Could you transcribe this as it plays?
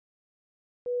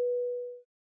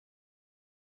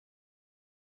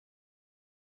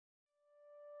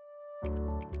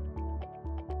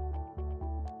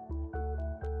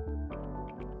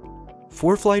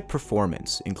ForeFlight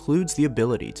Performance includes the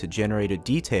ability to generate a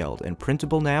detailed and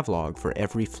printable navlog for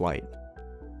every flight.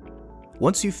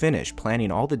 Once you finish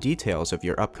planning all the details of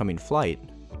your upcoming flight,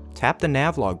 tap the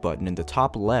Navlog button in the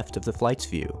top left of the flight's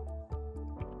view.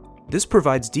 This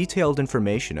provides detailed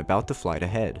information about the flight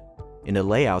ahead, in a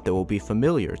layout that will be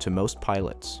familiar to most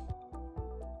pilots.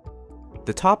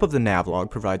 The top of the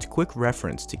Navlog provides quick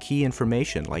reference to key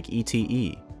information like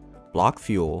ETE, block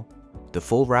fuel, the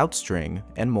full route string,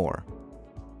 and more.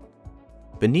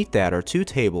 Beneath that are two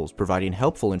tables providing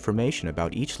helpful information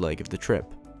about each leg of the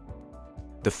trip.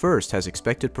 The first has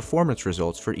expected performance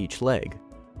results for each leg,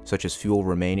 such as fuel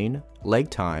remaining,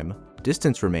 leg time,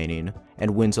 distance remaining,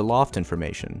 and winds aloft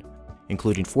information,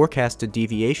 including forecasted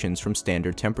deviations from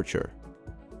standard temperature.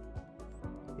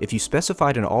 If you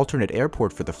specified an alternate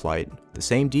airport for the flight, the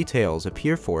same details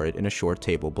appear for it in a short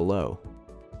table below.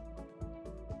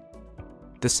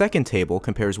 The second table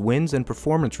compares winds and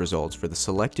performance results for the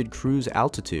selected cruise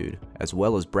altitude, as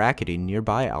well as bracketing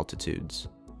nearby altitudes.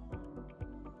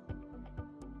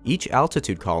 Each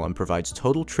altitude column provides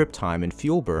total trip time and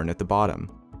fuel burn at the bottom,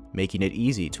 making it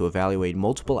easy to evaluate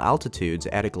multiple altitudes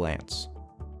at a glance.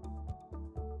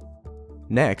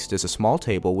 Next is a small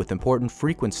table with important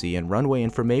frequency and runway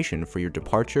information for your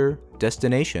departure,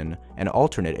 destination, and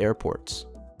alternate airports.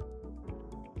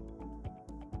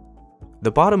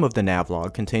 The bottom of the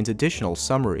Navlog contains additional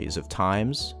summaries of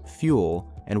times,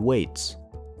 fuel, and weights,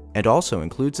 and also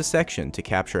includes a section to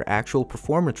capture actual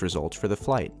performance results for the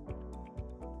flight.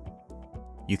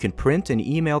 You can print and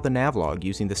email the Navlog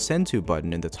using the Send To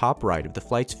button in the top right of the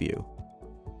flight's view.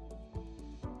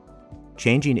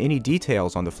 Changing any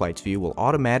details on the flight's view will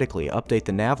automatically update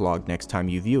the Navlog next time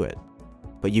you view it,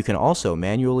 but you can also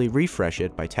manually refresh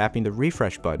it by tapping the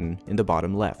Refresh button in the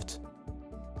bottom left.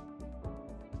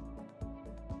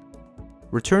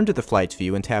 Return to the flight's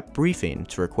view and tap Briefing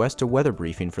to request a weather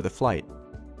briefing for the flight.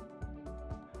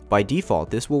 By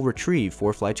default, this will retrieve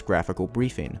ForeFlight's graphical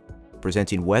briefing,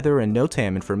 presenting weather and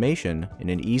NOTAM information in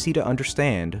an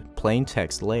easy-to-understand, plain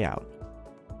text layout.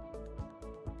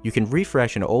 You can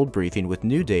refresh an old briefing with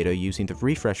new data using the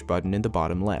Refresh button in the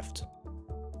bottom left.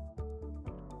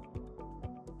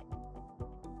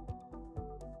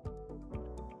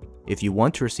 If you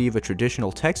want to receive a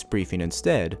traditional text briefing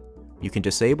instead, you can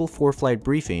disable ForeFlight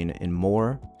Briefing in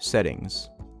More, Settings.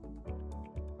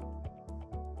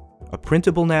 A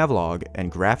printable Navlog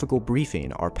and graphical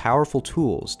briefing are powerful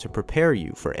tools to prepare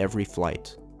you for every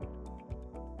flight.